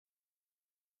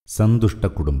സന്തുഷ്ട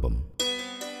കുടുംബം.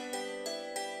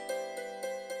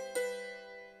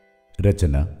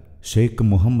 രചന Sheikh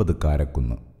Muhammad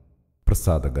Karakunnu.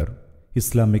 പ്രസാധകർ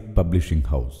Islamic publishing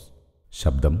house.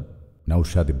 ശബ്ദം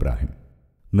നൌഷാദ് ഇബ്രാഹിം.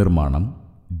 നിർമ്മാണം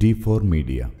D4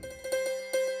 മീഡിയ.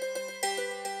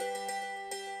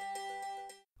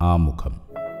 ആമുഖം.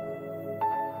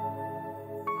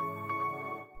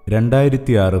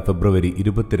 2006 ഫെബ്രുവരി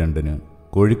 22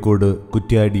 കോഴിക്കോട്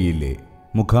കുറ്റ്യാടിയിലെ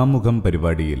മുഖാമുഖം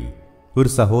പരിപാടിയിൽ ഒരു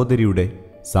സഹോദരിയുടെ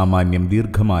സാമാന്യം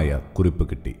ദീർഘമായ കുറിപ്പ്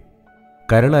കിട്ടി.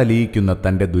 കരളലിയിക്കുന്ന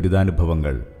തൻ്റെ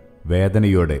ദുരിതാനുഭവങ്ങൾ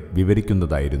വേദനയോടെ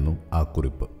വിവരിക്കുന്നതായിരുന്നു ആ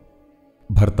കുറിപ്പ്.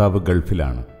 ഭർത്താവ്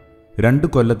ഗൾഫിലാണ്.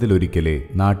 2 കൊല്ലത്തിലൊരിക്കലേ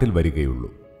നാട്ടിൽ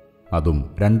വരികയുള്ളൂ. അതും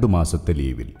 2 മാസത്തെ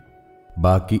ലീവിൽ.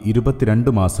 ബാക്കി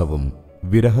 22 മാസവും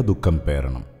വിരഹദുഃഖം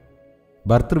പേറണം.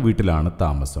 ഭർത്തൃവീട്ടിലാണ്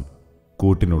താമസം.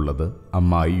 കൂട്ടിനുള്ളത്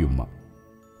അമ്മായിയുമ്മ.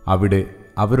 അവിടെ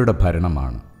അവരുടെ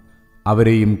ഭരണമാണ്.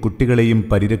 അവരെയും കുട്ടികളെയും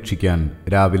പരിരക്ഷിക്കാൻ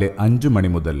രാവിലെ 5 മണി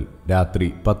മുതൽ രാത്രി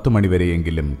 10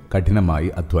 മണിവരെയെങ്കിലും കഠിനമായി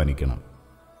അധ്വാനിക്കണം.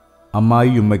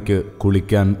 അമ്മായിയുമ്മയ്ക്ക്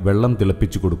കുളിക്കാൻ വെള്ളം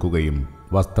തിളപ്പിച്ചു കൊടുക്കുകയും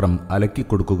വസ്ത്രം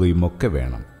അലക്കിക്കൊടുക്കുകയും ഒക്കെ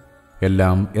വേണം.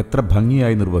 എല്ലാം എത്ര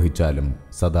ഭംഗിയായി നിർവഹിച്ചാലും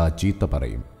സദാ ചീത്ത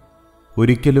പറയും.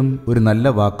 ഒരിക്കലും ഒരു നല്ല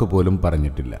വാക്കുപോലും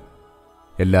പറഞ്ഞിട്ടില്ല.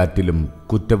 എല്ലാറ്റിലും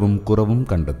കുറ്റവും കുറവും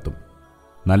കണ്ടെത്തും.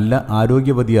 നല്ല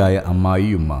ആരോഗ്യവതിയായ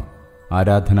അമ്മായിയുമ്മ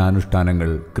ആരാധനാനുഷ്ഠാനങ്ങൾ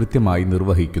കൃത്യമായി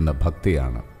നിർവഹിക്കുന്ന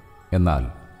ഭക്തിയാണ്. എന്നാൽ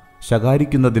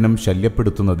ശകാരിക്കുന്നതിനും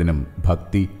ശല്യപ്പെടുത്തുന്നതിനും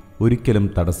ഭക്തി ഒരിക്കലും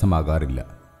തടസ്സമാകാറില്ല.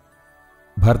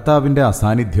 ഭർത്താവിൻ്റെ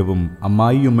അസാന്നിധ്യവും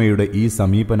അമ്മായിയുമ്മയുടെ ഈ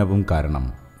സമീപനവും കാരണം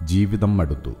ജീവിതം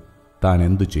മടുത്തു. താൻ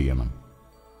എന്തു ചെയ്യണം?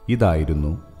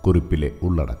 ഇതായിരുന്നു കുറിപ്പിലെ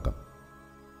ഉള്ളടക്കം.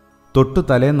 തൊട്ടു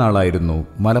തലേനാളായിരുന്നു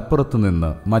മലപ്പുറത്തു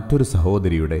നിന്ന് മറ്റൊരു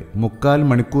സഹോദരിയുടെ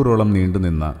 3/4 മണിക്കൂറോളം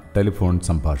നീണ്ടുനിന്ന ടെലിഫോൺ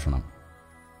സംഭാഷണം.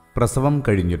 പ്രസവം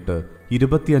കഴിഞ്ഞിട്ട്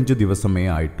 25 ദിവസമേ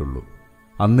ആയിട്ടുള്ളൂ.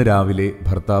 അന്ന് രാവിലെ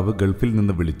ഭർത്താവ് ഗൾഫിൽ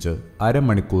നിന്ന് വിളിച്ച്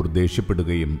അരമണിക്കൂർ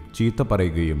ദേഷ്യപ്പെടുകയും ചീത്ത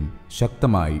പറയുകയും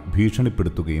ശക്തമായി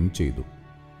ഭീഷണിപ്പെടുത്തുകയും ചെയ്തു.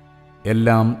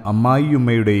 എല്ലാം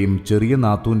അമ്മായിയുമ്മയുടെയും ചെറിയ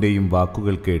നാത്തൂൻ്റെയും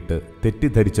വാക്കുകൾ കേട്ട്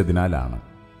തെറ്റിദ്ധരിച്ചതിനാലാണ്.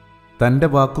 തൻ്റെ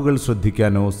വാക്കുകൾ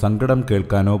ശ്രദ്ധിക്കാനോ സങ്കടം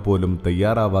കേൾക്കാനോ പോലും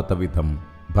തയ്യാറാവാത്ത വിധം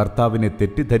ഭർത്താവിനെ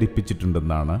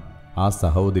തെറ്റിദ്ധരിപ്പിച്ചിട്ടുണ്ടെന്നാണ് ആ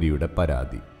സഹോദരിയുടെ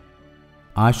പരാതി.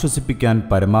 ആശ്വസിപ്പിക്കാൻ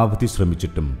പരമാവധി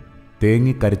ശ്രമിച്ചിട്ടും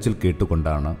തേങ്ങിക്കരച്ചിൽ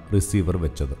കേട്ടുകൊണ്ടാണ് റിസീവർ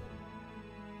വെച്ചത്.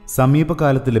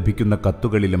 സമീപകാലത്ത് ലഭിക്കുന്ന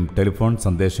കത്തുകളിലും ടെലിഫോൺ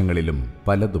സന്ദേശങ്ങളിലും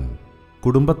പലതും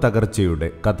കുടുംബത്തകർച്ചയുടെ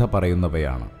കഥ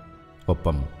പറയുന്നവയാണ്.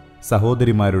 ഒപ്പം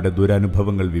സഹോദരിമാരുടെ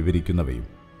ദുരനുഭവങ്ങൾ വിവരിക്കുന്നവയും.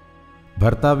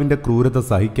 ഭർത്താവിൻ്റെ ക്രൂരത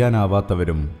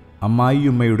സഹിക്കാനാവാത്തവരും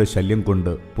അമ്മായിയുമ്മയുടെ ശല്യം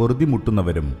കൊണ്ട്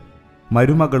പൊറുതിമുട്ടുന്നവരും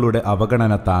മരുമകളുടെ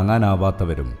അവഗണന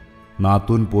താങ്ങാനാവാത്തവരും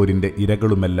നാത്തൂൻ പോരിൻ്റെ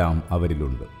ഇരകളുമെല്ലാം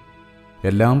അവരിലുണ്ട്.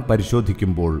 എല്ലാം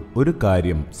പരിശോധിക്കുമ്പോൾ ഒരു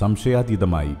കാര്യം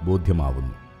സംശയാതീതമായി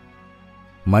ബോധ്യമാവുന്നു.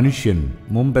 മനുഷ്യൻ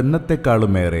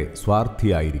മുമ്പെന്നത്തെക്കാളുമേറെ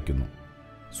സ്വാർത്ഥിയായിരിക്കുന്നു.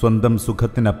 സ്വന്തം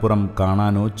സുഖത്തിനപ്പുറം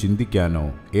കാണാനോ ചിന്തിക്കാനോ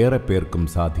ഏറെ പേർക്കും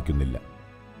സാധിക്കുന്നില്ല.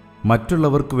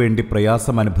 മറ്റുള്ളവർക്ക് വേണ്ടി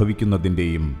പ്രയാസം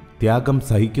അനുഭവിക്കുന്നതിൻ്റെയും ത്യാഗം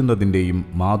സഹിക്കുന്നതിൻ്റെയും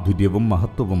മാധുര്യവും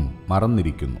മഹത്വവും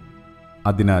മറന്നിരിക്കുന്നു.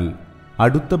 അതിനാൽ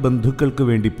അടുത്ത ബന്ധുക്കൾക്ക്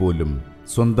വേണ്ടി പോലും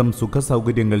സ്വന്തം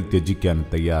സുഖസൗകര്യങ്ങൾ ത്യജിക്കാൻ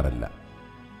തയ്യാറല്ല.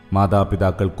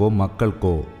 മാതാപിതാക്കൾക്കോ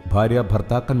മക്കൾക്കോ ഭാര്യ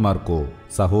ഭർത്താക്കന്മാർക്കോ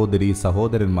സഹോദരി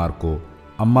സഹോദരന്മാർക്കോ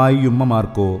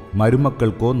അമ്മായിയുമ്മമാർക്കോ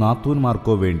മരുമക്കൾക്കോ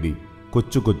നാത്തൂന്മാർക്കോ വേണ്ടി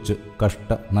കൊച്ചു കൊച്ചു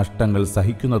നഷ്ടങ്ങൾ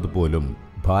സഹിക്കുന്നത് പോലും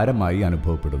ഭാരമായി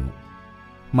അനുഭവപ്പെടുന്നു.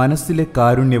 മനസ്സിലെ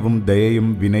കാരുണ്യവും ദയയും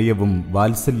വിനയവും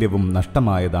വാത്സല്യവും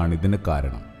നഷ്ടമായതാണിതിന്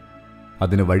കാരണം.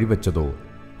 അതിന് വഴിവെച്ചതോ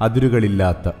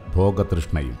അതിരുകളില്ലാത്ത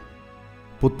ഭോഗതൃഷ്ണയും.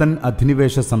 പുത്തൻ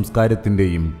അധിനിവേശ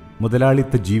സംസ്കാരത്തിൻ്റെയും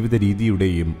മുതലാളിത്ത ജീവിത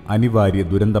രീതിയുടെയും അനിവാര്യ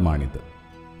ദുരന്തമാണിത്.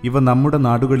 ഇവ നമ്മുടെ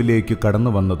നാടുകളിലേക്ക്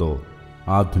കടന്നു വന്നതോ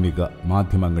ആധുനിക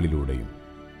മാധ്യമങ്ങളിലൂടെയും.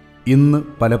 ഇന്ന്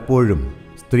പലപ്പോഴും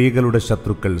സ്ത്രീകളുടെ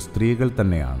ശത്രുക്കൾ സ്ത്രീകൾ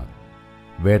തന്നെയാണ്.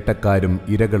 വേട്ടക്കാരും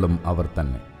ഇരകളും അവർ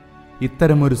തന്നെ.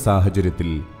 ഇത്തരമൊരു സാഹചര്യത്തിൽ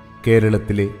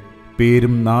കേരളത്തിലെ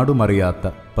പേരും നാടുമറിയാത്ത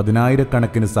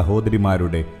 10,000-കണക്കിന്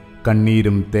സഹോദരിമാരുടെ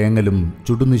കണ്ണീരും തേങ്ങലും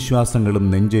ചുടുനിശ്വാസങ്ങളും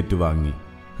നെഞ്ചേറ്റുവാങ്ങി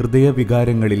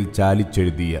ഹൃദയവികാരങ്ങളിൽ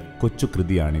ചാലിച്ചെഴുതിയ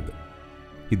കൊച്ചുകൃതിയാണിത്.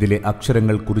 ഇതിലെ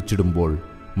അക്ഷരങ്ങൾ കുറിച്ചിടുമ്പോൾ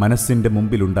മനസ്സിൻ്റെ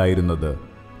മുമ്പിലുണ്ടായിരുന്നത്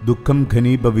ദുഃഖം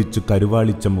ഘനീഭവിച്ചു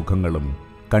കരുവാളിച്ച മുഖങ്ങളും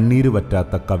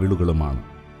കണ്ണീരുവറ്റാത്ത കവിളുകളുമാണ്.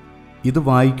 ഇത്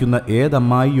വായിക്കുന്ന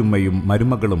ഏതമ്മായിയുമ്മയും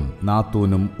മരുമകളും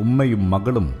നാത്തൂനും ഉമ്മയും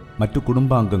മകളും മറ്റു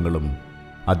കുടുംബാംഗങ്ങളും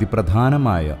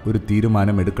അതിപ്രധാനമായ ഒരു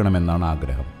തീരുമാനമെടുക്കണമെന്നാണ്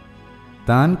ആഗ്രഹം.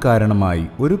 താൻ കാരണമായി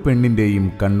ഒരു പെണ്ണിൻ്റെയും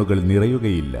കണ്ണുകൾ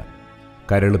നിറയുകയില്ല,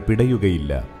 കരൾ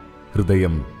പിടയുകയില്ല,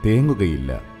 ഹൃദയം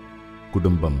തേങ്ങുകയില്ല,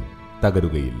 കുടുംബം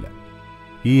തകരുകയില്ല.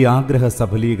 ഈ ആഗ്രഹ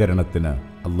സഫലീകരണത്തിന്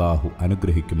അല്ലാഹു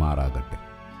അനുഗ്രഹിക്കുമാറാകട്ടെ.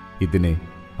 ഇതിനെ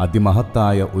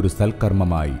അതിമഹത്തായ ഒരു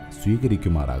സൽക്കർമ്മമായി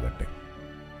സ്വീകരിക്കുമാറാകട്ടെ.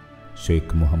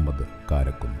 ഷെയ്ഖ് മുഹമ്മദ്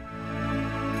കാരക്കുന്ന്.